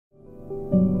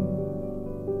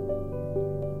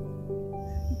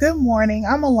Good morning.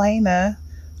 I'm Elena.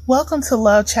 Welcome to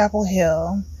Love Chapel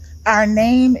Hill. Our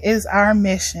name is our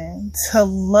mission, to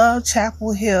love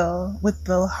Chapel Hill with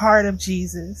the heart of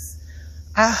Jesus.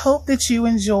 I hope that you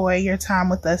enjoy your time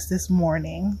with us this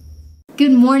morning.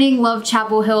 Good morning, Love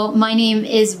Chapel Hill. My name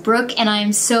is Brooke, and I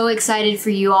am so excited for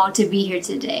you all to be here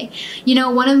today. You know,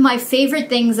 one of my favorite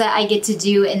things that I get to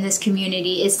do in this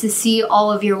community is to see all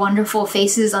of your wonderful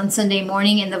faces on Sunday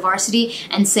morning in the varsity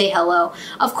and say hello.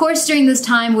 Of course, during this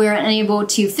time, we're unable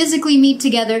to physically meet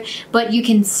together, but you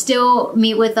can still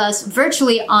meet with us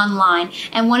virtually online.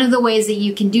 And one of the ways that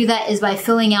you can do that is by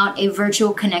filling out a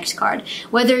virtual Connect card.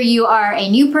 Whether you are a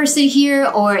new person here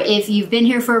or if you've been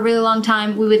here for a really long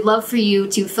time, we would love for you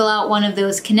to fill out one of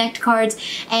those Connect cards,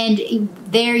 and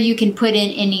there you can put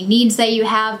in any needs that you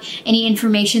have, any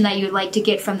information that you'd like to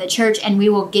get from the church, and we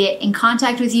will get in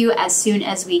contact with you as soon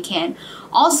as we can.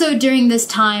 Also, during this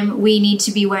time, we need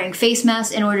to be wearing face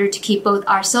masks in order to keep both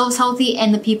ourselves healthy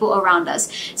and the people around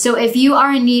us. So if you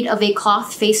are in need of a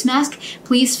cloth face mask,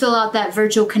 please fill out that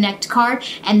virtual Connect card,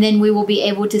 and then we will be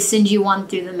able to send you one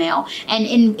through the mail. And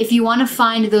if you want to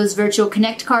find those virtual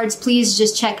Connect cards, please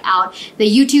just check out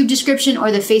the YouTube description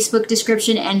or the Facebook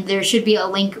description, and there should be a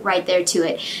link right there to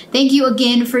it. Thank you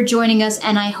again for joining us,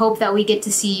 and I hope that we get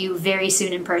to see you very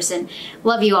soon in person.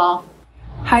 Love you all.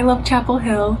 Hi, Love Chapel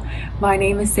Hill. My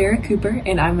name is Sarah Cooper,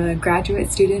 and I'm a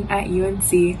graduate student at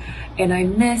UNC, and I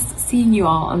miss seeing you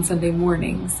all on Sunday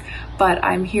mornings. But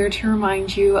I'm here to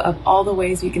remind you of all the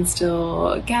ways we can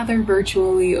still gather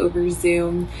virtually over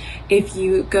Zoom. If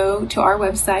you go to our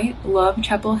website,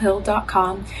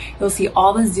 lovechapelhill.com, you'll see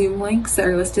all the Zoom links that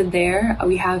are listed there.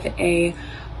 We have a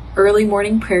early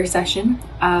morning prayer session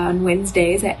on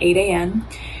Wednesdays at 8 a.m.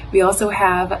 We also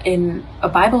have a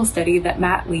Bible study that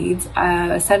Matt leads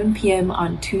at 7 p.m.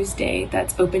 on Tuesday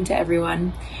that's open to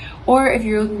everyone. Or if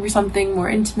you're looking for something more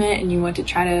intimate and you want to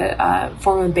try to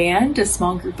form a band, a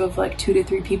small group of like 2 to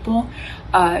 3 people,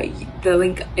 the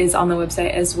link is on the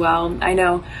website as well. I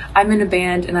know I'm in a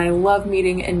band and I love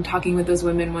meeting and talking with those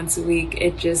women once a week.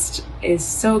 It just is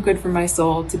so good for my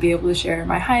soul to be able to share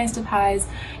my highest of highs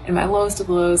and my lowest of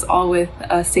lows, all with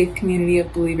a safe community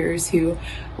of believers who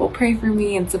will pray for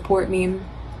me and support me.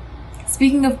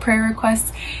 Speaking of prayer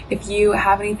requests, if you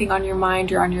have anything on your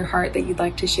mind or on your heart that you'd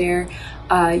like to share,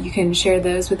 you can share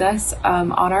those with us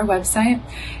on our website.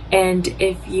 And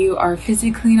if you are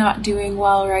physically not doing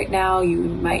well right now, you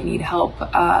might need help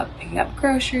picking up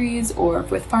groceries or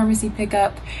with pharmacy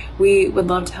pickup, we would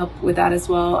love to help with that as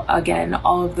well. Again,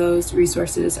 all of those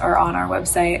resources are on our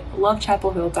website,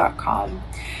 lovechapelhill.com.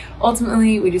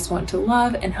 Ultimately, we just want to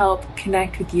love and help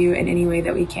connect with you in any way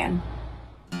that we can.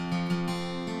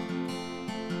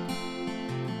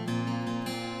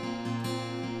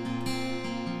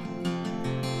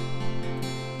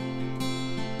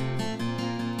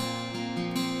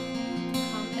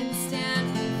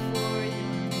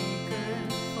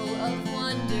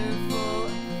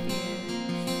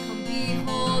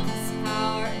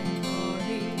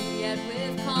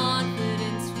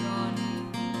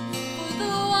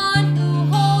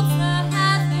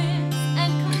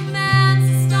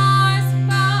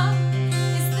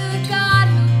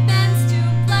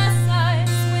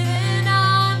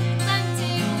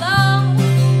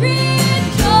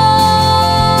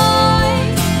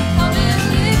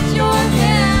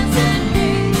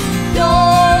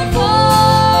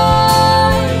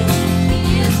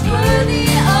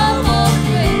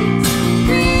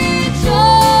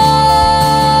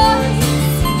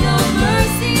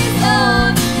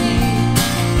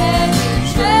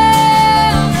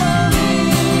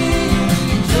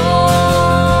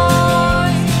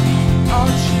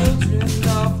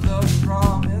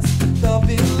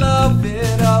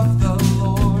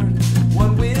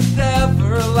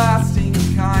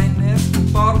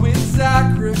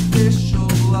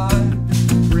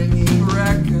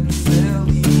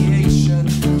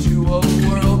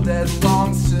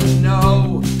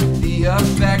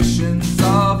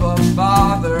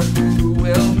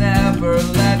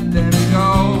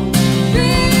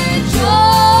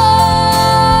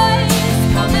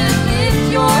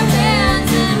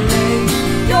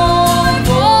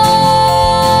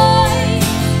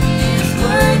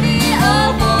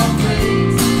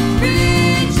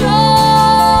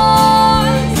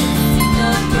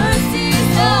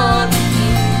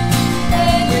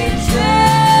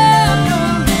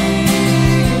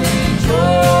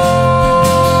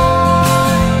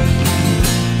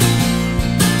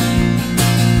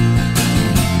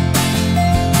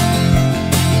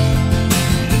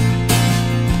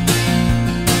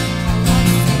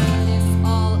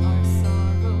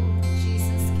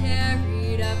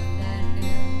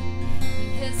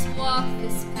 walk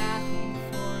this path.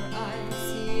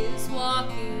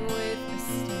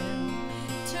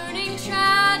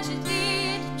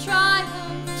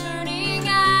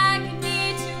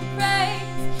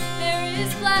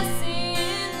 blessing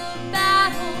in the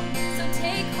battle. So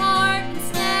take heart and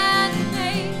stand and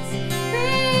raise.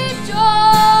 Rejoice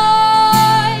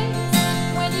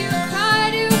when you cry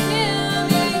to Him.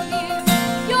 He hears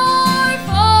your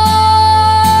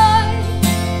voice.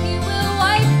 He will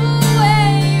wipe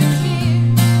away your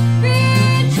tears.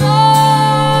 Rejoice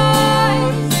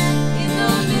in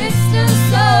the midst of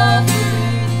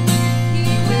suffering.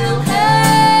 He will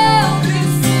help you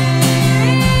sing.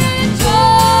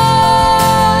 Rejoice.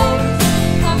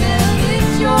 Come and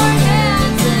lift your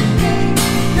hands and raise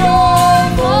your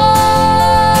voice.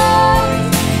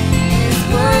 He is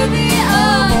worthy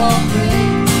of all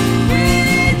praise.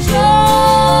 Rejoice.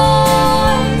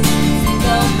 Sing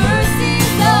the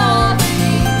mercies of the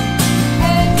King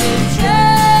and His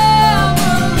traveling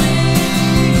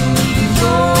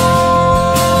joy.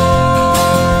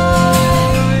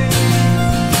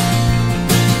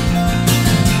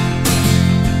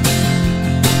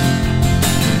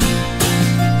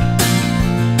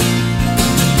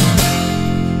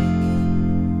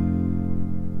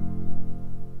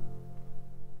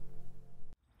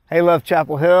 Hey, Love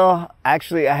Chapel Hill.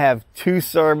 Actually, I have two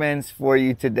sermons for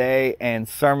you today, and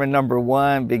sermon number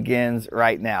one begins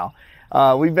right now.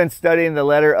 We've been studying the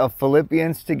letter of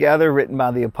Philippians together, written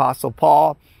by the Apostle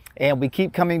Paul, and we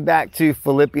keep coming back to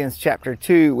Philippians chapter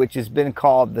 2, which has been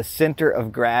called the center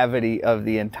of gravity of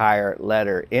the entire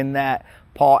letter. In that,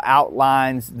 Paul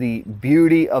outlines the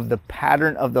beauty of the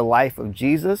pattern of the life of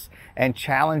Jesus and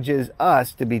challenges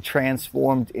us to be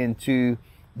transformed into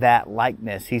that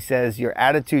likeness. He says your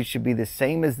attitude should be the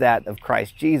same as that of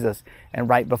Christ Jesus. And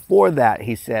right before that,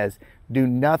 he says, do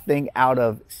nothing out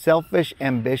of selfish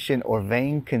ambition or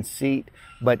vain conceit,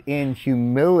 but in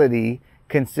humility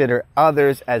consider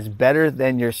others as better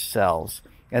than yourselves.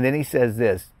 And then he says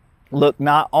this, look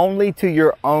not only to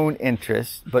your own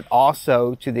interests, but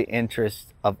also to the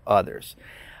interests of others.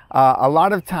 A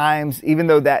lot of times, even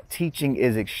though that teaching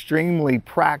is extremely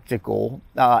practical,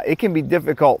 it can be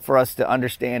difficult for us to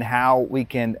understand how we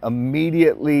can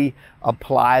immediately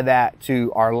apply that to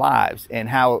our lives and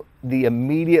how the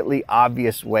immediately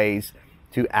obvious ways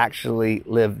to actually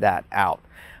live that out.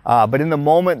 But in the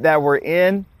moment that we're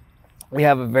in, we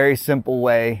have a very simple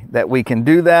way that we can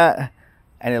do that,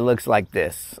 and it looks like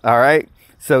this. All right.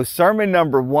 So sermon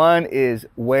number one is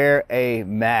wear a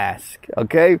mask.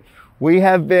 Okay. We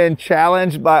have been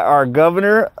challenged by our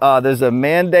governor. There's a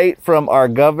mandate from our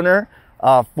governor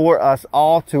for us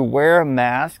all to wear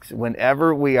masks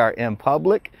whenever we are in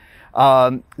public.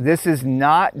 This is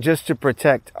not just to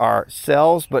protect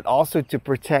ourselves, but also to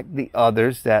protect the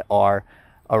others that are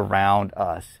around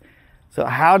us. So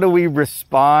how do we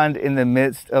respond in the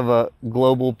midst of a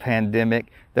global pandemic?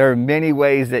 There are many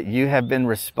ways that you have been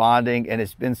responding, and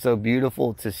it's been so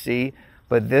beautiful to see.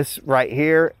 But this right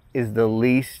here is the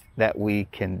least that we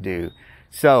can do.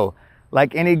 So,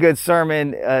 like any good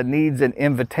sermon needs an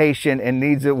invitation and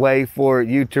needs a way for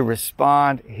you to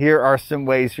respond, here are some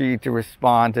ways for you to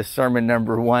respond to sermon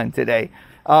number one today.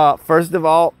 First of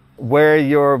all, wear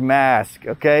your mask,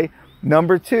 okay?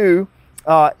 Number two,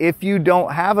 if you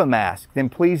don't have a mask, then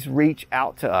please reach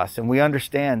out to us. And we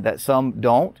understand that some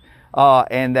don't,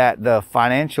 and that the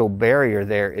financial barrier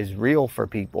there is real for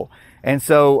people. And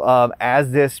so as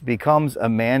this becomes a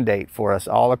mandate for us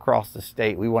all across the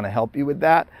state, we want to help you with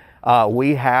that.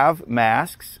 We have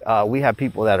masks. We have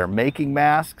people that are making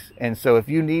masks. And so if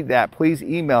you need that, please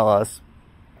email us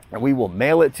and we will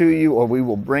mail it to you, or we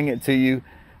will bring it to you,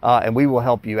 and we will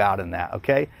help you out in that,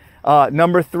 okay?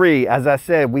 Number three, as I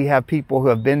said, we have people who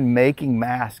have been making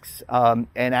masks and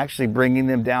actually bringing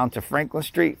them down to Franklin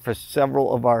Street for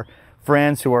several of our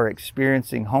friends who are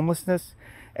experiencing homelessness.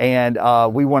 And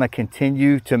we want to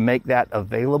continue to make that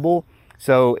available.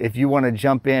 So if you want to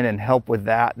jump in and help with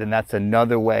that, then that's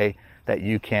another way that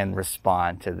you can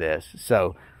respond to this.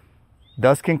 So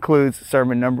thus concludes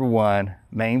sermon number one,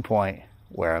 main point,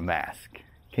 wear a mask.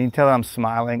 Can you tell I'm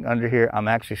smiling under here? I'm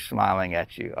actually smiling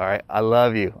at you. All right. I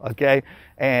love you. Okay.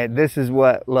 And this is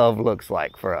what love looks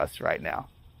like for us right now.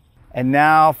 And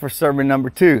now for sermon number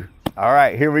two. All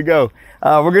right, here we go.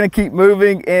 We're going to keep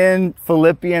moving in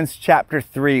Philippians chapter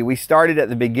 3. We started at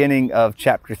the beginning of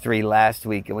chapter 3 last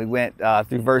week, and we went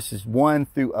through verses 1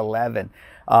 through 11.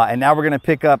 And now we're going to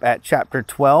pick up at chapter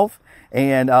 12,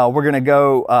 and we're going to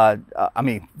go,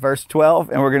 verse 12,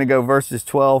 and we're going to go verses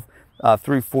 12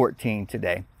 through 14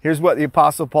 today. Here's what the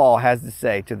Apostle Paul has to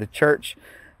say to the church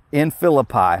in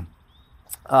Philippi.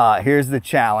 Here's the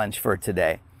challenge for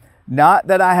today. Not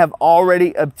that I have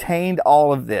already obtained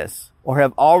all of this or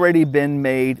have already been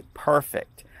made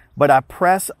perfect, but I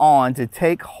press on to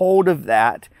take hold of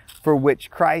that for which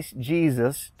Christ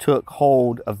Jesus took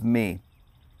hold of me.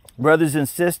 Brothers and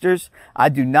sisters, I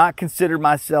do not consider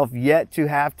myself yet to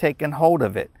have taken hold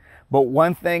of it. But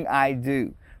one thing I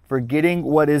do, forgetting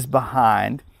what is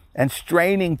behind and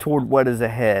straining toward what is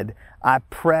ahead, I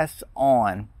press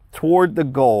on toward the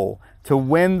goal to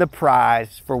win the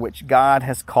prize for which God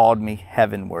has called me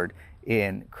heavenward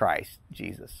in Christ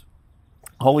Jesus.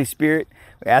 Holy Spirit,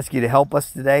 we ask you to help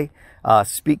us today.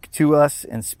 Speak to us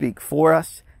and speak for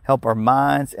us. Help our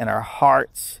minds and our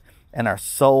hearts and our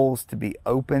souls to be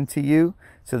open to you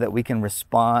so that we can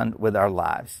respond with our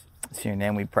lives. It's in your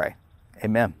name we pray.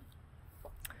 Amen.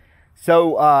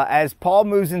 So as Paul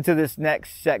moves into this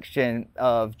next section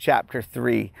of chapter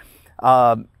 3,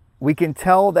 we can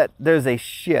tell that there's a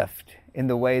shift in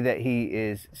the way that he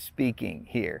is speaking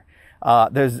here.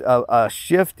 There's a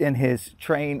shift in his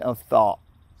train of thought.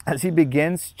 As he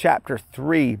begins chapter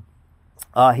 3,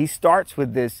 he starts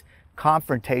with this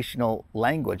confrontational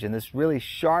language and this really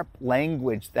sharp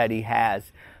language that he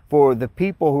has for the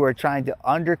people who are trying to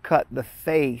undercut the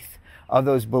faith of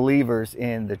those believers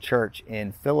in the church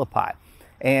in Philippi.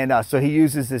 And so he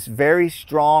uses this very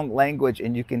strong language,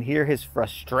 and you can hear his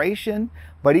frustration,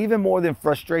 but even more than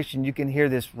frustration, you can hear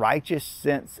this righteous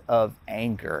sense of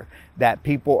anger that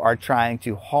people are trying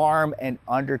to harm and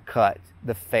undercut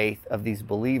the faith of these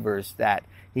believers that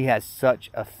he has such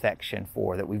affection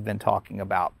for, that we've been talking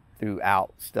about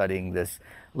throughout studying this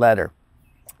letter.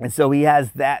 And so he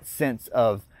has that sense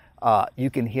of,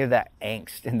 you can hear that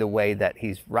angst in the way that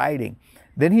he's writing.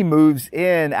 Then he moves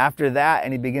in after that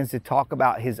and he begins to talk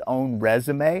about his own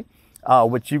resume,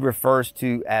 which he refers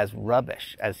to as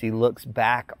rubbish as he looks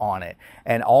back on it.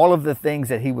 And all of the things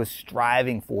that he was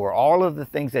striving for, all of the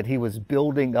things that he was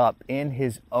building up in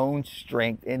his own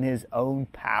strength, in his own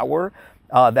power,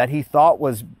 that he thought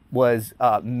was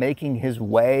making his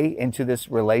way into this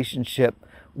relationship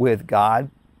with God.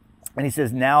 And he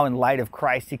says now in light of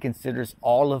Christ, he considers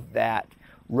all of that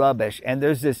rubbish. And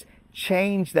there's this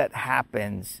change that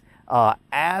happens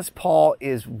as Paul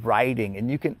is writing, and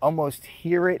you can almost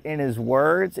hear it in his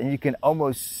words, and you can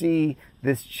almost see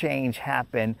this change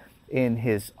happen in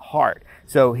his heart.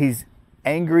 So he's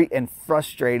angry and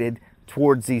frustrated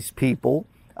towards these people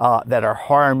that are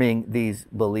harming these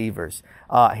believers.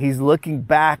 He's looking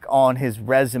back on his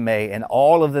resume and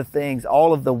all of the things,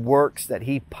 all of the works that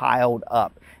he piled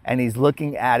up, and he's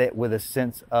looking at it with a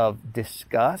sense of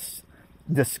disgust.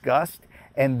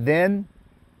 And then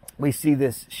we see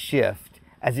this shift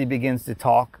as he begins to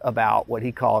talk about what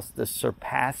he calls the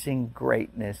surpassing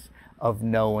greatness of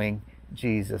knowing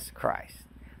Jesus Christ.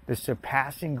 The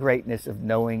surpassing greatness of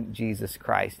knowing Jesus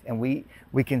Christ. And we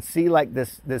can see like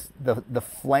the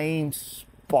flame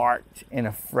sparked in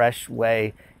a fresh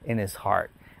way in his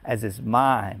heart as his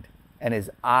mind and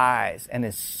his eyes and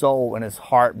his soul and his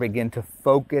heart begin to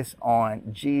focus on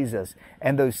Jesus.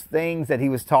 And those things that he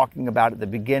was talking about at the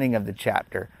beginning of the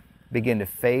chapter begin to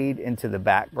fade into the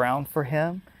background for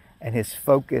him. And his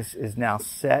focus is now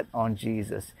set on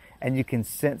Jesus. And you can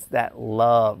sense that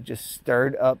love just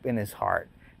stirred up in his heart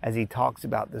as he talks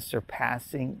about the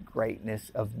surpassing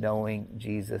greatness of knowing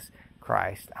Jesus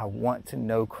Christ. I want to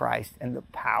know Christ and the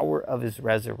power of his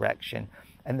resurrection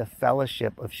and the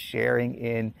fellowship of sharing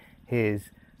in his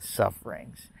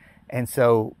sufferings. And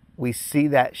so we see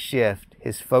that shift.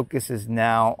 His focus is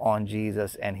now on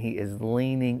Jesus, and he is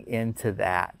leaning into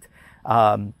that,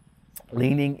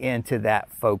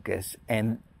 focus.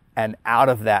 And out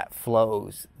of that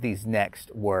flows these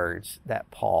next words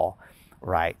that Paul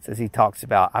writes as he talks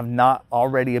about, I've not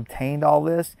already obtained all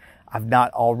this. I've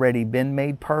not already been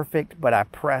made perfect, but I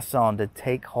press on to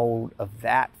take hold of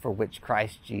that for which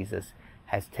Christ Jesus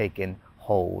has taken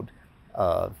hold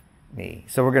of me.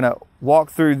 So we're going to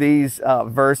walk through these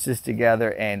verses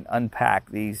together and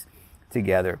unpack these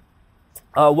together.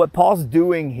 What Paul's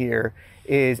doing here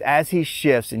is as he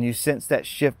shifts, and you sense that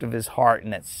shift of his heart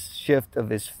and that shift of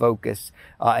his focus,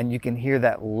 and you can hear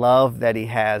that love that he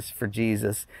has for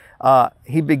Jesus,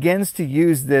 he begins to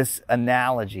use this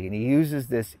analogy and he uses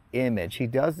this image. He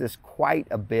does this quite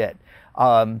a bit.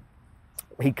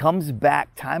 He comes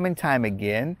back time and time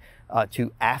again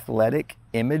to athletic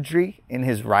imagery in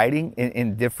his writing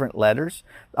in different letters,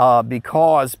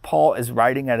 because Paul is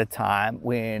writing at a time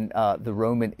when the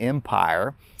Roman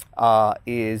Empire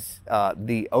is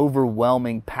the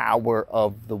overwhelming power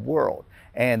of the world.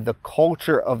 And the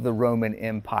culture of the Roman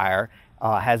Empire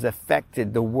has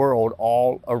affected the world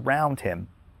all around him,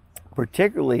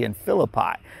 particularly in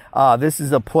Philippi. This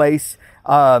is a place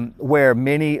where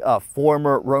many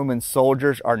former Roman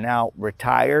soldiers are now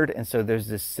retired. And so there's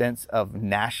this sense of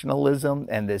nationalism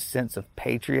and this sense of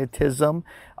patriotism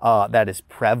that is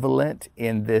prevalent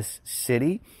in this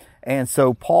city. And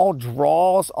so Paul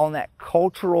draws on that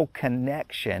cultural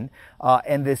connection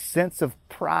and this sense of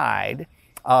pride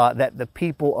that the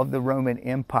people of the Roman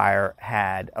Empire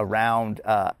had around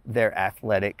their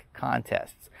athletic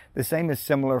contests. The same is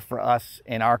similar for us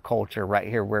in our culture right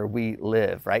here where we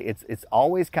live, right? It's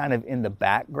always kind of in the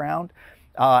background.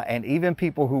 And even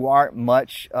people who aren't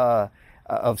much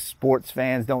of sports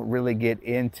fans don't really get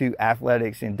into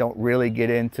athletics and don't really get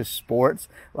into sports.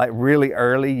 Like really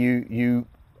early, you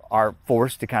are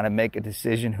forced to kind of make a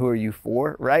decision. Who are you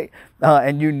for, right?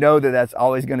 And you know that that's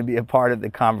always going to be a part of the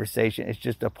conversation. It's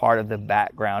just a part of the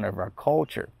background of our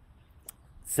culture.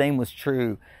 Same was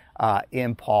true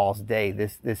in Paul's day.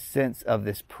 This sense of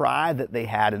this pride that they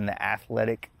had in the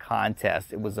athletic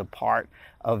contest. It was a part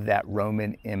of that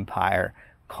Roman Empire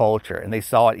culture, and they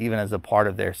saw it even as a part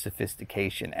of their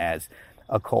sophistication as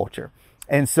a culture.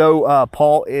 And so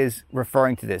Paul is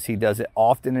referring to this. He does it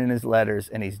often in his letters,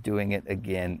 and he's doing it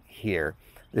again here.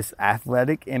 This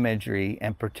athletic imagery,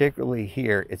 and particularly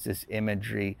here, it's this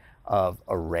imagery of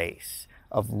a race,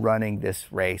 of running this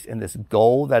race, and this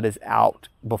goal that is out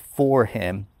before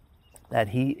him that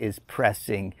he is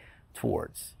pressing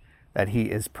towards.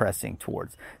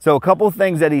 So a couple of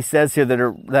things that he says here that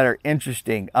are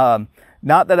interesting.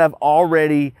 Not that I've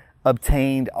already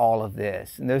obtained all of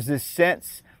this. And there's this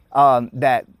sense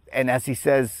that, and as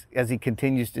he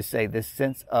continues to say, this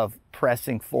sense of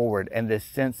pressing forward and this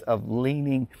sense of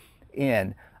leaning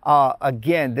in.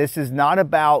 Again, this is not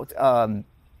about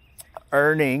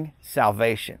earning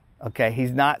salvation. Okay,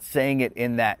 he's not saying it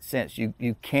in that sense.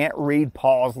 You can't read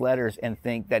Paul's letters and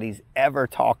think that he's ever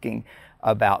talking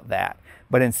about that.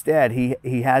 But instead,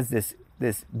 he has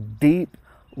this deep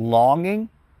longing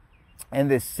and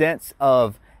this sense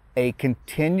of a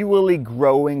continually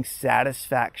growing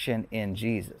satisfaction in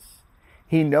Jesus.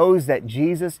 He knows that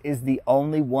Jesus is the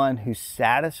only one who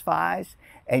satisfies,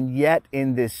 and yet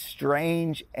in this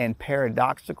strange and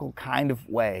paradoxical kind of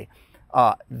way,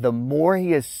 the more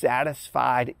he is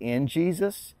satisfied in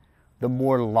Jesus, the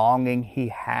more longing he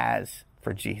has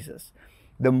for Jesus.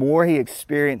 The more he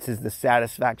experiences the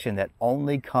satisfaction that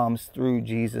only comes through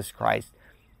Jesus Christ,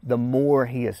 the more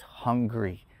he is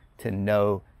hungry to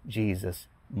know Jesus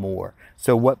more.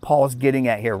 So what Paul's getting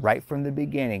at here right from the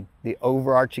beginning, the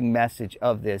overarching message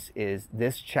of this is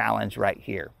this challenge right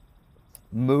here.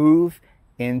 Move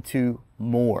into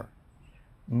more.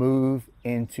 Move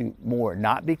into more.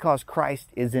 Not because Christ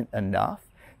isn't enough,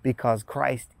 because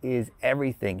Christ is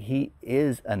everything. He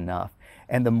is enough.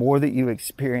 And the more that you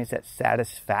experience that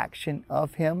satisfaction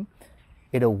of him,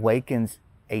 it awakens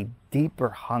a deeper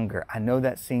hunger. I know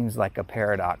that seems like a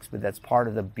paradox, but that's part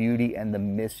of the beauty and the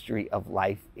mystery of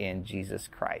life in Jesus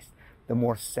Christ. The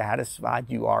more satisfied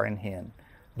you are in him,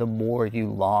 the more you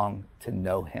long to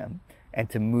know him and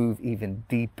to move even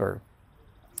deeper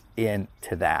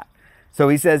into that. So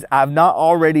he says, I've not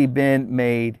already been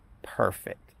made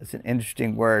perfect. It's an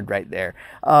interesting word right there.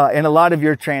 In a lot of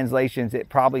your translations, it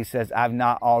probably says, I've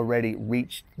not already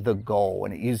reached the goal.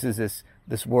 And it uses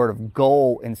this word of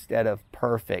goal instead of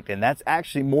perfect. And that's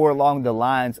actually more along the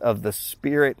lines of the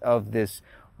spirit of this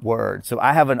word. So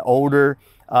I have an older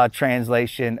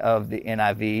translation of the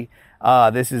NIV.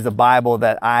 This is a Bible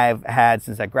that I've had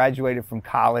since I graduated from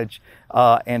college.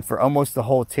 And for almost the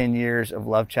whole 10 years of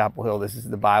Love Chapel Hill, this is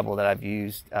the Bible that I've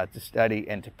used to study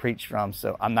and to preach from.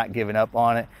 So I'm not giving up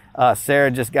on it.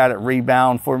 Sarah just got it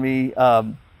rebound for me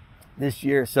this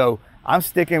year. So I'm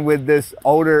sticking with this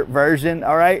older version,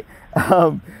 all right?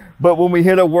 But when we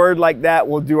hit a word like that,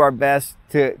 we'll do our best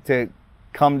to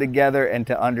come together and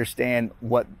to understand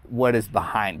what is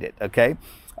behind it, okay?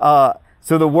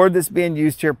 So the word that's being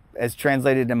used here as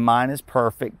translated in mine as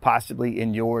perfect, possibly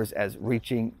in yours as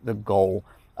reaching the goal.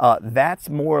 That's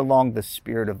more along the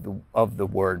spirit of the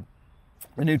word.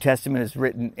 The New Testament is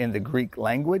written in the Greek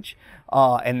language,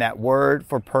 and that word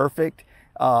for perfect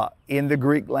in the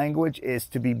Greek language is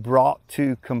to be brought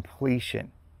to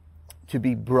completion, to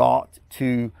be brought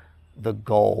to the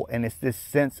goal. And it's this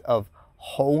sense of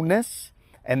wholeness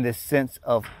and this sense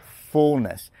of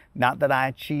fullness, not that I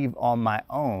achieve on my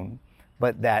own,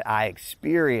 but that I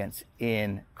experience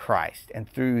in Christ and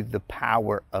through the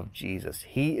power of Jesus.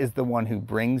 He is the one who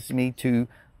brings me to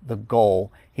the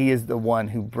goal. He is the one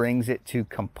who brings it to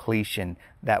completion,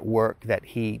 that work that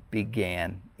he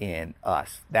began in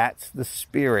us. That's the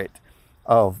spirit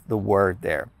of the word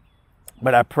there.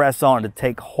 But I press on to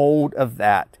take hold of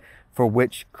that for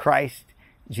which Christ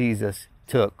Jesus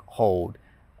took hold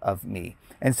of me.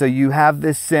 And so you have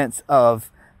this sense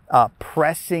of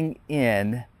pressing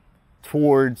in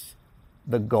towards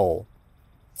the goal.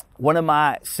 One of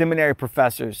my seminary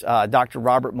professors, Dr.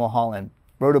 Robert Mulholland,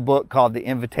 wrote a book called The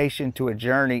Invitation to a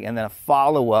Journey, and then a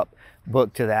follow-up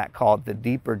book to that called The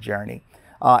Deeper Journey.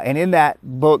 And in that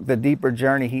book, The Deeper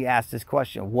Journey, he asked this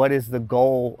question: what is the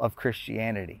goal of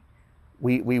Christianity?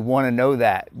 We want to know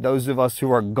that. Those of us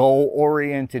who are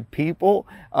goal-oriented people,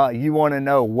 you want to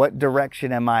know, what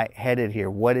direction am I headed here?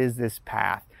 What is this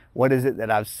path? What is it that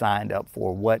I've signed up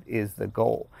for? What is the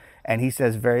goal? And he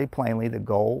says very plainly, the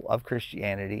goal of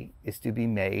Christianity is to be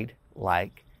made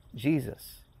like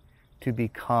Jesus, to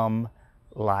become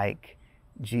like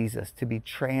Jesus, to be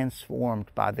transformed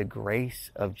by the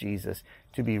grace of Jesus,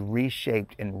 to be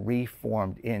reshaped and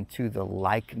reformed into the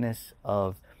likeness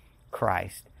of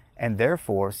Christ. And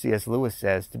therefore, C.S. Lewis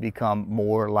says, to become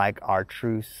more like our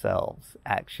true selves,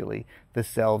 actually, the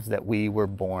selves that we were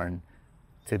born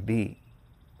to be.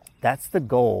 That's the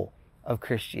goal of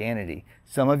Christianity.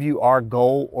 Some of you are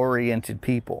goal-oriented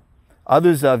people.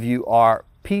 Others of you are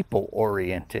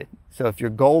people-oriented. So if you're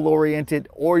goal-oriented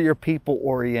or you're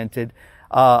people-oriented,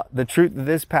 the truth of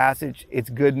this passage, it's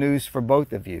good news for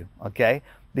both of you, okay?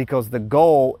 Because the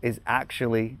goal is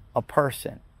actually a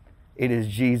person. It is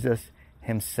Jesus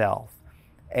himself.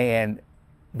 And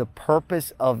the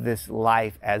purpose of this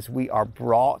life, as we are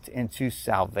brought into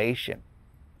salvation,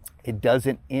 it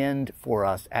doesn't end for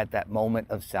us at that moment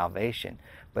of salvation,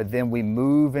 but then we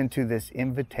move into this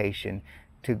invitation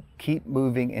to keep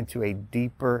moving into a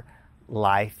deeper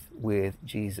life with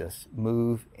Jesus,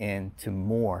 move into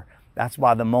more. That's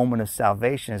why the moment of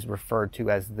salvation is referred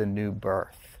to as the new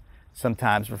birth,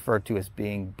 sometimes referred to as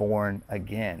being born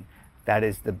again. That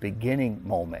is the beginning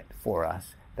moment for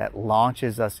us that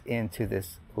launches us into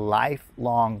this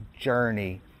lifelong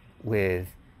journey with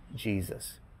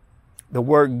Jesus. The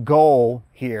word goal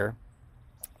here,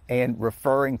 and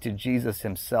referring to Jesus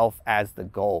himself as the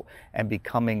goal and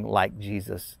becoming like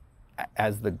Jesus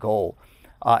as the goal,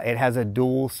 it has a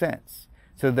dual sense.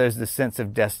 So there's the sense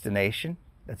of destination,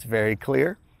 that's very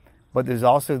clear, but there's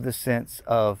also the sense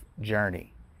of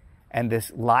journey. And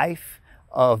this life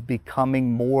of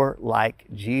becoming more like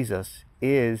Jesus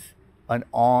is an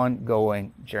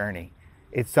ongoing journey.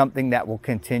 It's something that will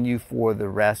continue for the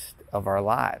rest of our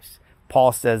lives.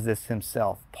 Paul says this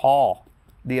himself. Paul,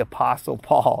 the Apostle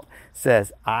Paul,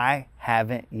 says, I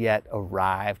haven't yet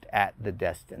arrived at the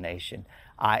destination.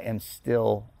 I am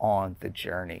still on the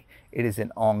journey. It is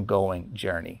an ongoing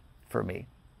journey for me.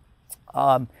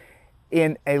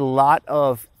 In a lot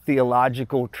of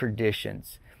theological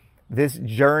traditions, this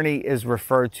journey is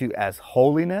referred to as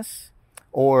holiness,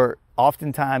 or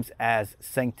oftentimes as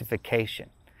sanctification,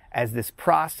 as this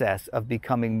process of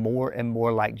becoming more and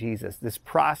more like Jesus, this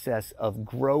process of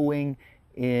growing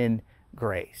in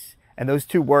grace. And those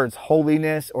two words,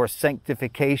 holiness or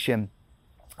sanctification,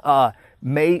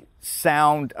 may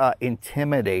sound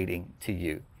intimidating to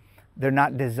you. They're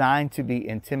not designed to be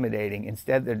intimidating.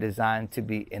 Instead, they're designed to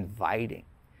be inviting.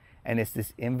 And it's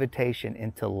this invitation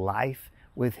into life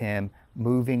with him,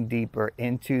 moving deeper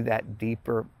into that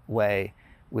deeper way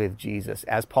with Jesus.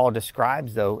 As Paul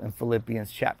describes, though, in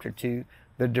Philippians chapter 2,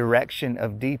 the direction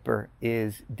of deeper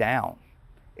is down.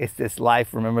 It's this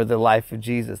life, remember the life of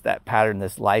Jesus, that pattern,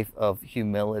 this life of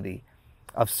humility,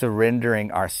 of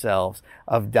surrendering ourselves,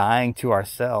 of dying to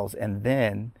ourselves, and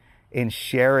then in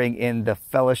sharing in the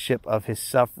fellowship of his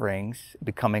sufferings,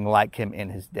 becoming like him in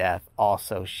his death,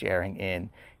 also sharing in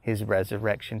his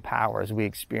resurrection power as we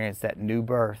experience that new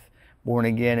birth, born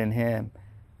again in him,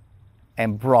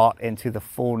 and brought into the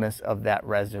fullness of that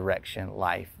resurrection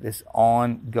life, this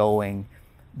ongoing,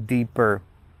 deeper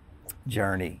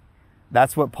journey.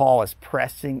 That's what Paul is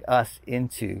pressing us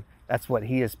into. That's what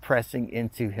he is pressing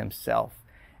into himself.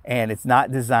 And it's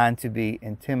not designed to be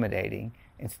intimidating.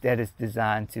 Instead, it's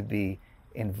designed to be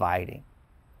inviting.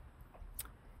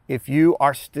 If you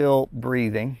are still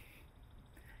breathing,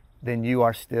 then you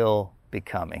are still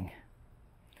becoming.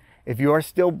 If you are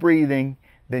still breathing,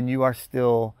 then you are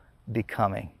still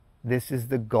becoming. This is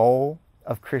the goal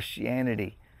of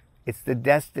Christianity. It's the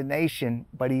destination,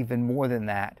 but even more than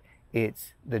that,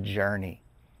 it's the journey.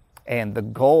 And the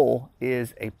goal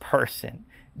is a person,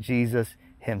 Jesus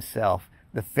himself.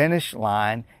 The finish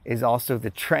line is also the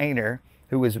trainer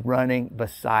who is running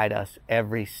beside us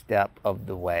every step of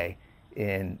the way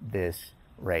in this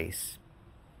race.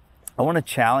 I want to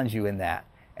challenge you in that,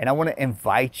 and I want to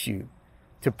invite you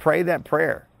to pray that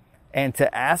prayer and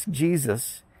to ask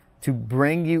Jesus to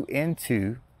bring you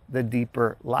into the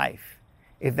deeper life.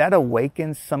 If that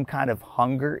awakens some kind of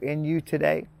hunger in you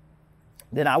today,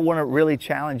 then I want to really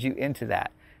challenge you into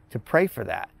that, to pray for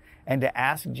that, and to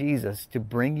ask Jesus to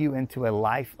bring you into a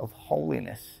life of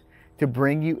holiness, to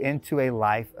bring you into a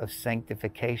life of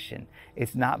sanctification.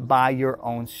 It's not by your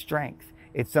own strength.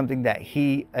 It's something that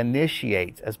he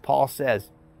initiates, as Paul says,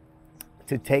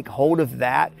 to take hold of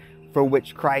that for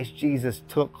which Christ Jesus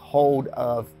took hold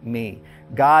of me.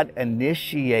 God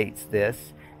initiates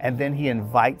this, and then he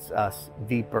invites us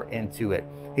deeper into it.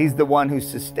 He's the one who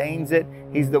sustains it.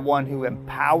 He's the one who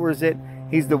empowers it.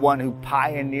 He's the one who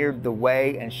pioneered the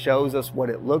way and shows us what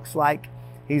it looks like.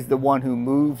 He's the one who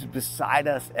moves beside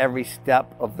us every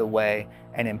step of the way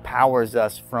and empowers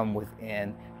us from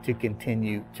within to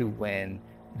continue to win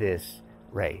this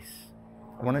race.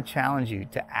 I want to challenge you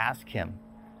to ask him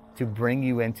to bring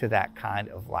you into that kind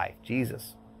of life.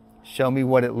 Jesus, show me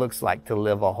what it looks like to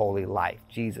live a holy life.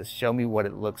 Jesus, show me what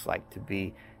it looks like to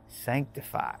be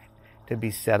sanctified, to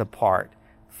be set apart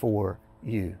for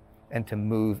you, and to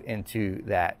move into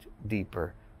that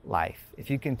deeper life. If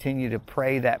you continue to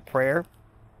pray that prayer,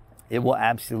 it will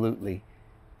absolutely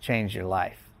change your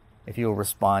life if you will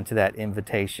respond to that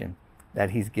invitation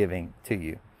that he's giving to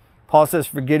you. Paul says,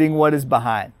 forgetting what is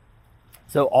behind.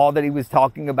 So all that he was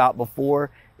talking about before,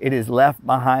 it is left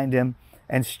behind him,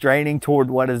 and straining toward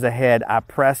what is ahead, I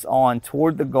press on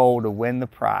toward the goal to win the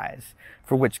prize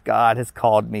for which God has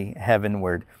called me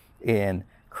heavenward in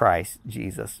Christ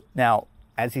Jesus. Now,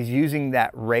 as he's using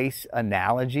that race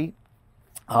analogy,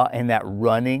 and that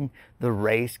running the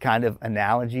race kind of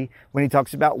analogy, when he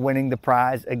talks about winning the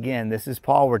prize, again, this is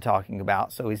Paul we're talking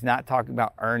about. So he's not talking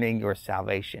about earning your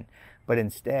salvation, but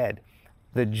instead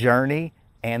the journey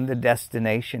and the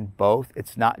destination, both.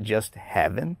 It's not just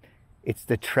heaven. It's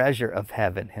the treasure of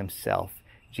heaven himself,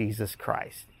 Jesus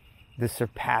Christ. The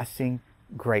surpassing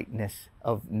greatness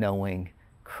of knowing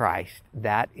Christ.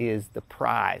 That is the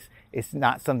prize. It's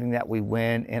not something that we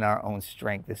win in our own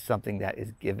strength. It's something that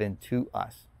is given to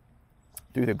us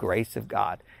through the grace of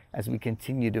God as we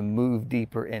continue to move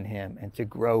deeper in him and to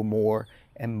grow more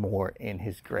and more in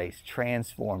his grace,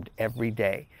 transformed every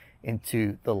day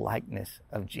into the likeness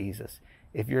of Jesus.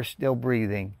 If you're still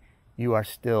breathing, you are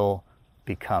still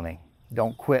becoming.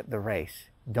 Don't quit the race.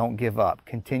 Don't give up.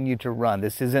 Continue to run.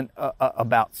 This isn't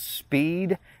about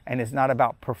speed, and it's not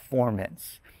about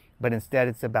performance, but instead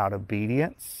it's about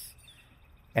obedience,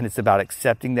 and it's about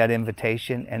accepting that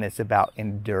invitation, and it's about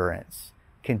endurance,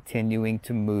 continuing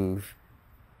to move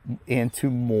into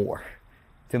more,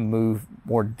 to move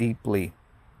more deeply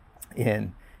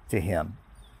into him.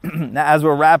 Now, as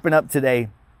we're wrapping up today,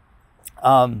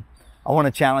 I want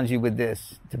to challenge you with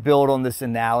this, to build on this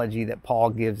analogy that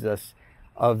Paul gives us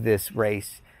of this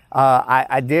race.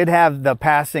 I did have the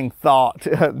passing thought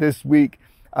this week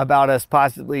about us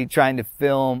possibly trying to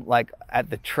film like at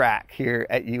the track here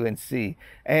at UNC,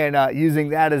 and using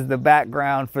that as the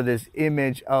background for this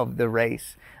image of the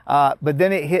race. But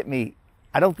then it hit me.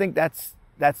 I don't think that's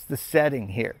the setting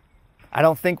here. I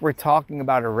don't think we're talking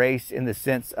about a race in the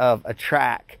sense of a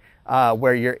track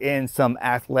where you're in some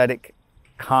athletic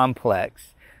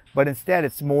complex, but instead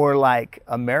it's more like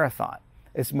a marathon.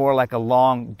 It's more like a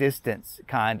long distance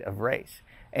kind of race.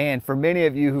 And for many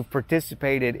of you who've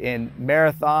participated in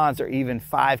marathons or even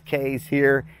 5Ks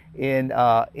here in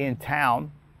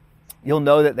town, you'll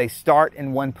know that they start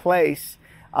in one place,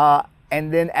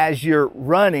 and then as you're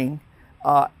running,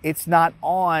 it's not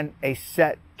on a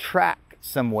set track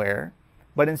somewhere,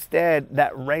 but instead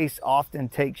that race often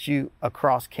takes you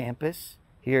across campus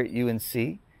here at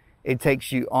UNC. It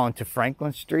takes you onto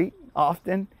Franklin Street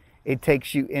often. It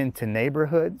takes you into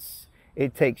neighborhoods.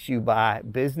 It takes you by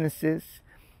businesses.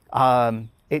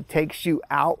 It takes you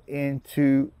out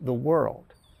into the world.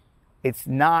 It's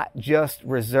not just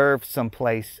reserved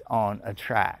someplace on a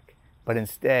track, but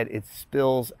instead it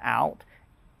spills out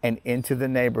and into the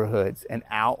neighborhoods and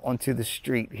out onto the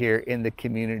street here in the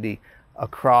community,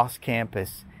 across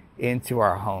campus, into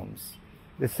our homes.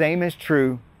 The same is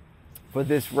true for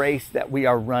this race that we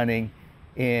are running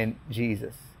in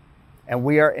Jesus. And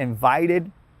we are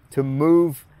invited to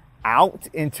move out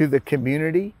into the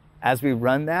community as we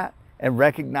run that and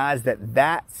recognize that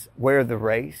that's where the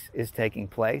race is taking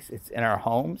place. It's in our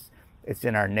homes. It's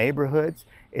in our neighborhoods.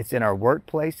 It's in our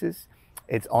workplaces.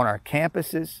 It's on our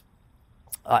campuses.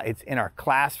 It's in our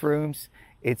classrooms.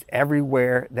 It's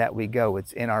everywhere that we go.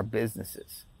 It's in our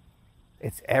businesses.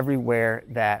 It's everywhere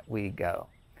that we go.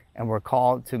 And we're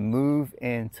called to move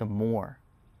into more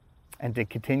and to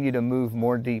continue to move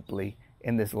more deeply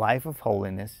in this life of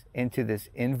holiness, into this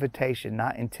invitation,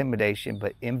 not intimidation,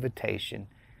 but invitation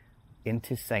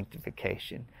into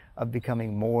sanctification, of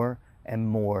becoming more and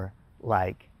more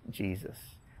like Jesus.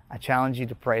 I challenge you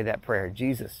to pray that prayer.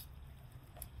 Jesus,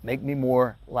 make me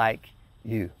more like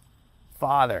you.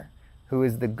 Father, who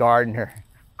is the gardener,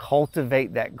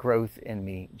 cultivate that growth in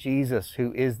me. Jesus,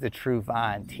 who is the true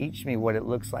vine, teach me what it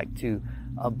looks like to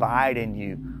abide in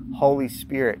you. Holy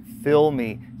Spirit, fill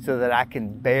me so that I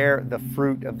can bear the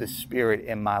fruit of the Spirit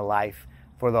in my life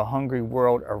for the hungry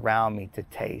world around me to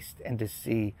taste and to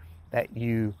see that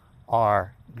you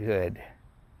are good.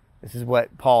 This is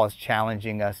what Paul is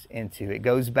challenging us into. It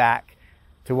goes back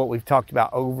to what we've talked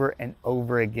about over and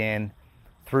over again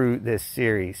through this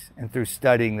series and through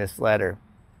studying this letter.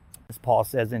 As Paul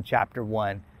says in chapter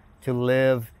 1, to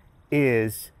live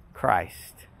is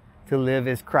Christ. To live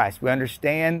is Christ. We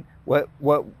understand what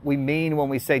we mean when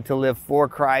we say to live for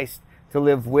Christ, to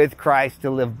live with Christ,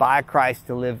 to live by Christ,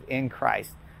 to live in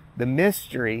Christ. The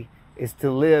mystery is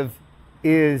to live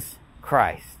is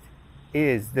Christ.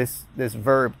 Is this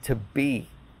verb to be.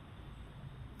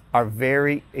 Our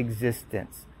very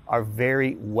existence, our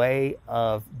very way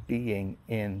of being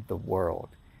in the world.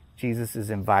 Jesus is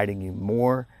inviting you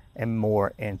more and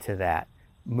more into that.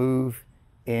 Move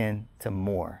into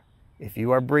more. If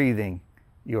you are breathing,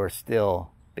 you are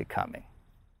still becoming.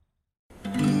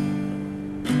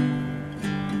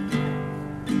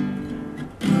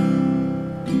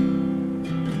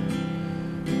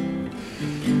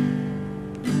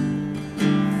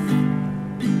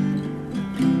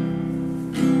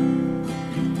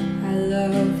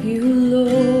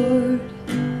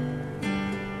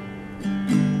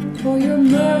 For your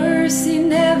mercy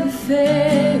never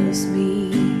fails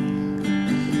me,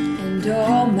 and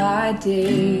all my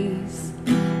days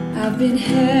I've been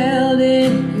held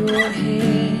in your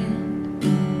hand.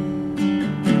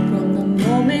 From the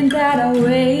moment that I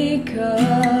wake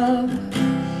up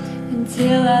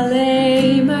until I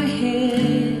lay my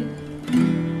head,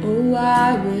 oh,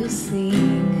 I will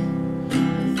sing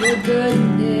of the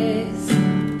goodness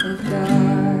of God.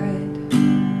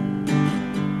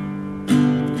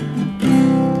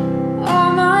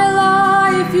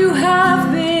 You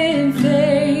have been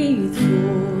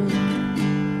faithful.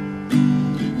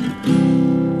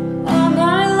 All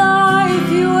my life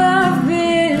you have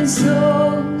been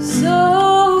so,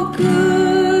 so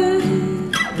good.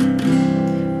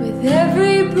 With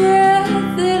every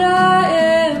breath that I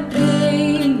am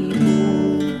able,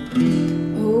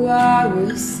 oh, I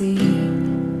will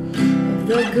sing of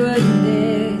the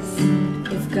goodness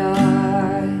of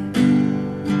God.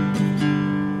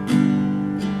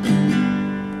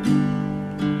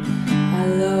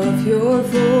 Your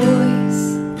voice,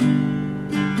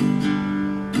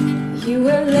 you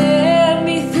have led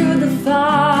me through the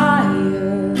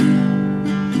fire.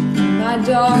 In my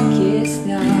darkest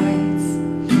nights,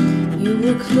 you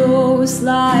were close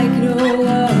like no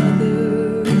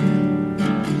other.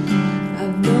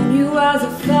 I've known you as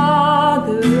a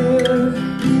father,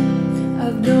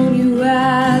 I've known you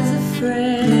as a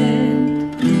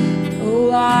friend.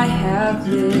 Oh, I have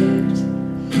lived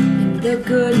in the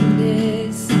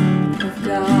goodness of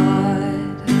God.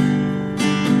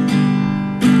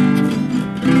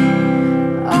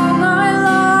 All my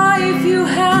life you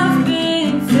have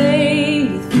been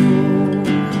faithful.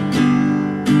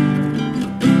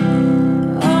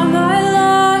 All my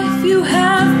life you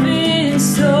have been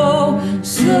so,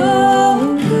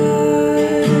 so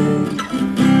good.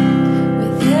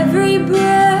 With every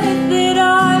breath that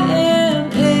I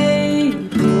am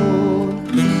able,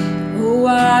 oh,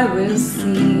 I will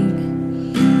sing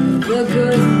the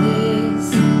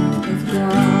goodness of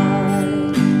God.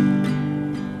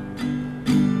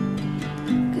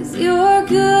 'Cause your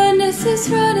goodness is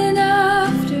running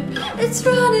after, it's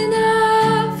running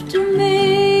after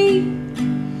me.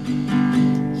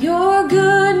 Your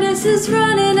goodness is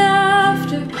running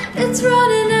after, it's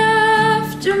running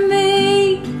after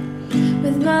me.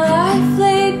 With my life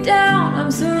laid down,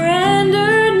 I'm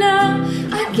surrendered now.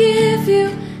 I give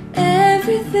you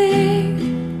everything.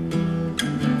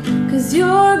 'Cause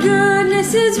your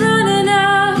goodness is running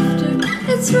after,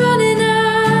 it's running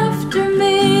after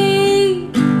me.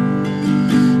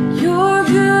 Your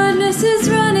goodness is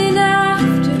running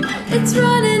after, it's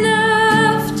running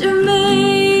after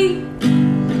me.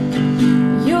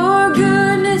 Your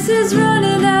goodness is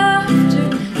running after,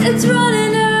 it's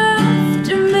running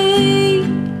after me.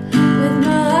 With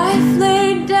my life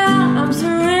laid down, I'm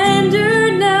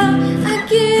surrendered now. I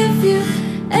give you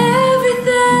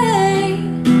everything.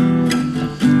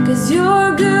 'Cause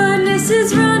your goodness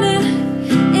is running,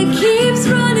 it keeps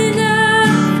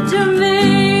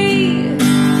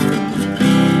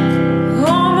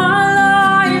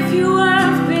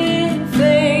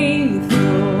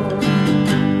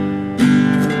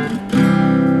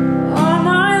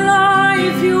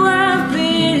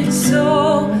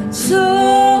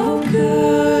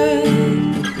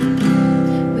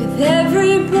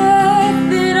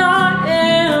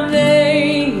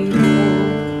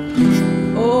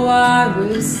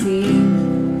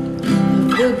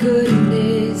the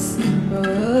goodness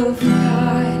of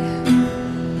God.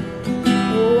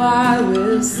 Oh, I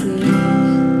will sing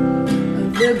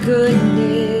of the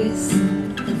goodness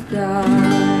of God.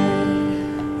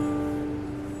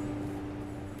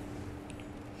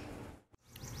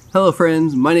 Hello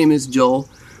friends, my name is Joel.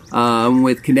 I'm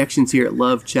with Connections here at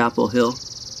Love Chapel Hill.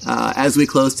 As we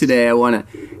close today, I want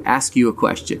to ask you a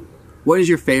question. What is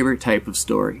your favorite type of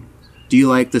story? Do you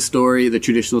like the story, the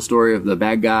traditional story of the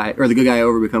bad guy, or the good guy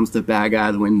over becomes the bad guy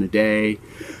to win the day?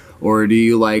 Or do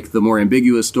you like the more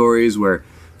ambiguous stories where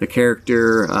the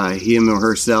character, him or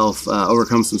herself,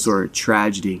 overcomes some sort of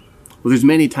tragedy? Well, there's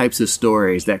many types of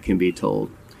stories that can be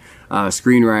told.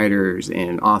 Screenwriters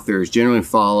and authors generally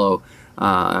follow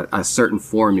a certain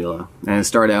formula, and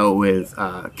start out with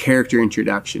character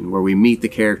introduction, where we meet the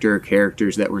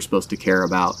characters that we're supposed to care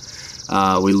about.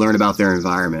 We learn about their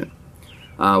environment.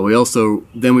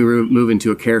 Then we move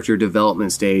into a character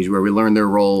development stage where we learn their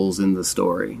roles in the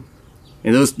story.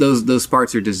 And those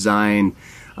parts are designed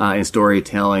in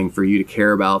storytelling for you to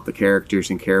care about the characters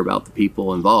and care about the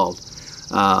people involved.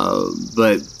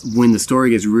 But when the story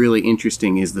gets really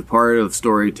interesting is the part of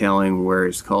storytelling where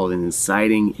it's called an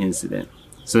inciting incident.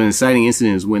 So an inciting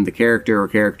incident is when the character or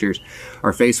characters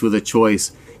are faced with a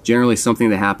choice, generally something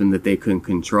that happened that they couldn't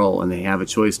control, and they have a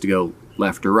choice to go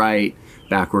left or right,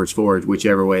 backwards, forward,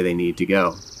 whichever way they need to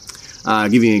go. I'll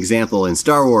give you an example. In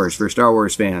Star Wars, for Star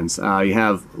Wars fans, you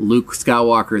have Luke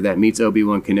Skywalker that meets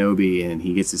Obi-Wan Kenobi, and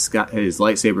he gets his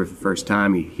lightsaber for the first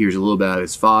time. He hears a little bit about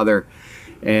his father.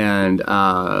 And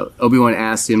Obi-Wan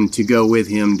asks him to go with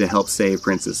him to help save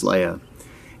Princess Leia.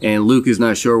 And Luke is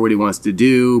not sure what he wants to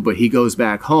do, but he goes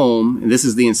back home, and this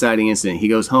is the inciting incident. He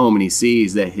goes home and he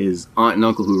sees that his aunt and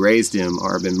uncle who raised him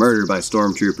are been murdered by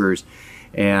stormtroopers,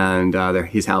 and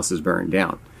his house is burned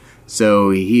down.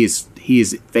 So he is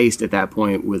faced at that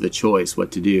point with a choice what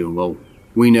to do. Well,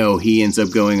 we know he ends up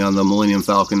going on the Millennium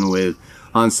Falcon with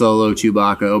Han Solo,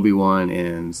 Chewbacca, Obi-Wan,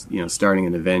 and starting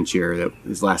an adventure that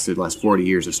has lasted the last 40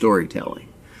 years of storytelling.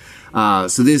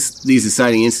 So these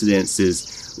inciting incidents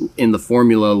in the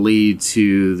formula lead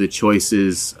to the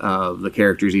choices of the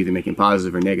characters either making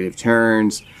positive or negative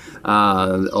turns.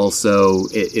 Also,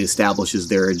 it establishes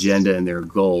their agenda and their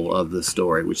goal of the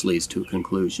story, which leads to a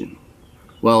conclusion.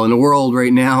 Well, in a world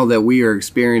right now that we are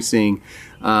experiencing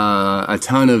a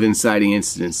ton of inciting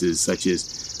incidences, such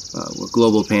as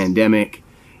global pandemic,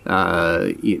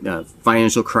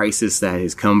 financial crisis that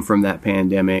has come from that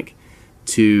pandemic,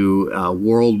 to a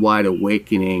worldwide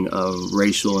awakening of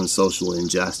racial and social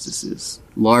injustices,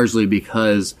 largely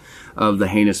because of the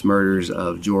heinous murders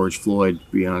of George Floyd,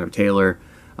 Breonna Taylor,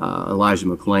 Elijah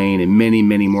McClain, and many,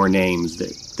 many more names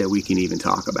that we can even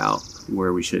talk about,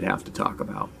 where we should have to talk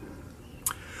about.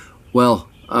 Well,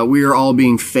 we are all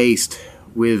being faced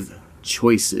with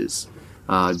choices.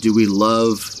 Do we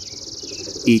love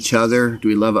each other? Do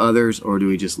we love others? Or do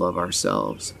we just love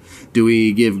ourselves? Do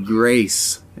we give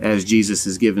grace as Jesus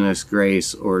has given us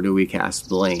grace, or do we cast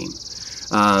blame?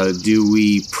 Do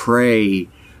we pray,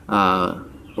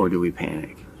 or do we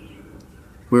panic?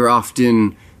 We're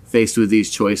often faced with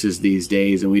these choices these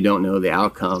days, and we don't know the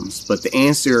outcomes. But the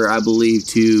answer, I believe,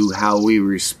 to how we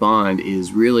respond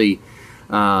is really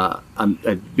a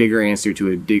bigger answer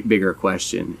to a bigger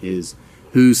question, is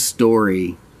whose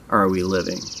story are we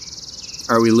living?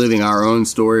 Are we living our own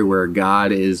story where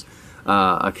God is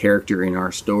a character in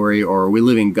our story, or are we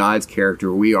living God's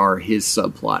character? We are his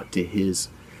subplot to his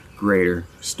greater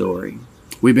story.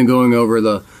 We've been going over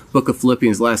the book of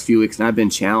Philippians the last few weeks, and I've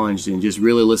been challenged in just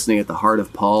really listening at the heart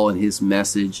of Paul and his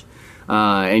message.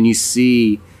 And you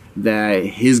see that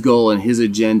his goal and his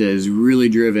agenda is really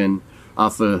driven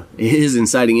off of his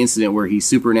inciting incident where he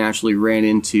supernaturally ran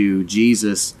into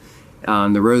Jesus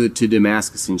on the road to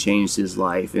Damascus and changed his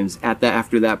life. And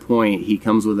after that point, he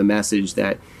comes with a message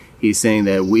that he's saying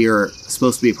that we are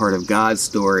supposed to be a part of God's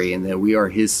story, and that we are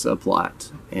his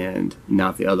subplot and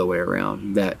not the other way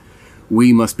around, that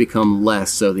we must become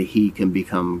less so that he can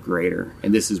become greater.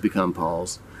 And this has become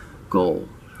Paul's goal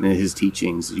and his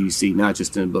teachings. You see not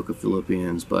just in the book of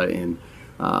Philippians, but in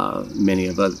many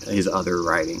of his other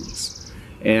writings.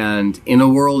 And in a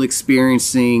world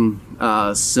experiencing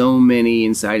so many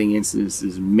inciting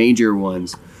incidences, major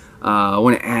ones, I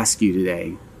want to ask you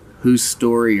today, whose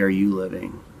story are you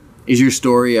living? Is your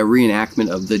story a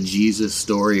reenactment of the Jesus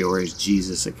story, or is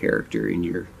Jesus a character in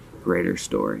your greater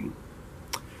story?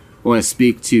 I want to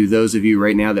speak to those of you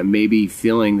right now that may be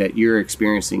feeling that you're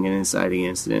experiencing an inciting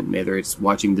incident, whether it's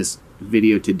watching this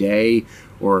video today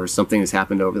or something that's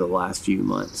happened over the last few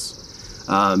months.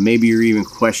 Maybe you're even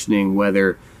questioning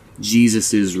whether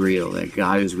Jesus is real, that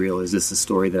God is real. Is this a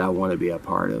story that I want to be a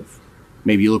part of?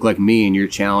 Maybe you look like me and you're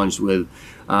challenged with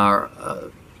our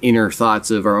inner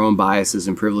thoughts of our own biases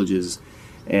and privileges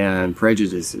and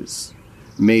prejudices.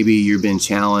 Maybe you've been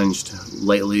challenged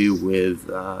lately with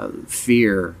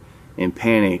fear and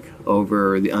panic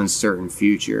over the uncertain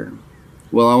future.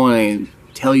 Well, I want to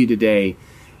tell you today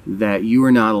that you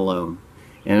are not alone.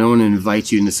 And I want to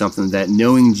invite you into something that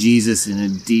knowing Jesus in a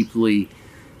deep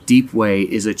way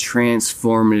is a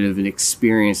transformative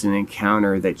experience and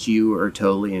encounter that you are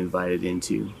totally invited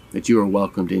into, that you are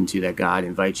welcomed into, that God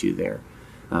invites you there.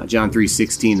 John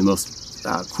 3:16, the most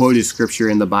quoted scripture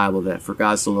in the Bible, that for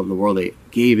God so loved the world, that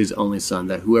gave his only son,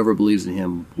 that whoever believes in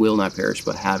him will not perish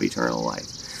but have eternal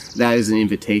life. That is an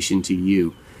invitation to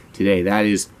you today. That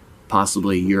is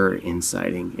possibly your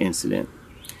inciting incident.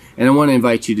 And I want to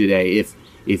invite you today,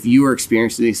 if you are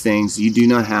experiencing these things, you do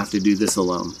not have to do this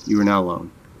alone. You are not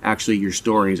alone. Actually, your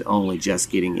story is only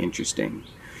just getting interesting.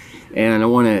 And I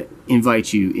want to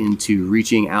invite you into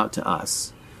reaching out to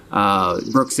us.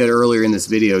 Brooke said earlier in this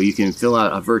video, you can fill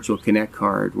out a virtual Connect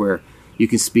card where you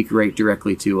can speak right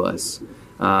directly to us.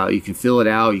 You can fill it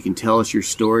out. You can tell us your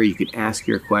story. You can ask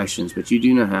your questions, but you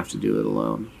do not have to do it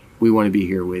alone. We want to be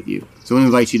here with you. So I want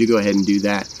to invite you to go ahead and do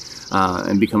that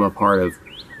and become a part of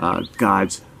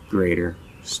God's greater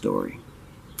story.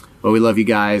 Well, we love you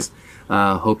guys.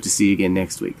 Hope to see you again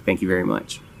next week. Thank you very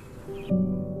much.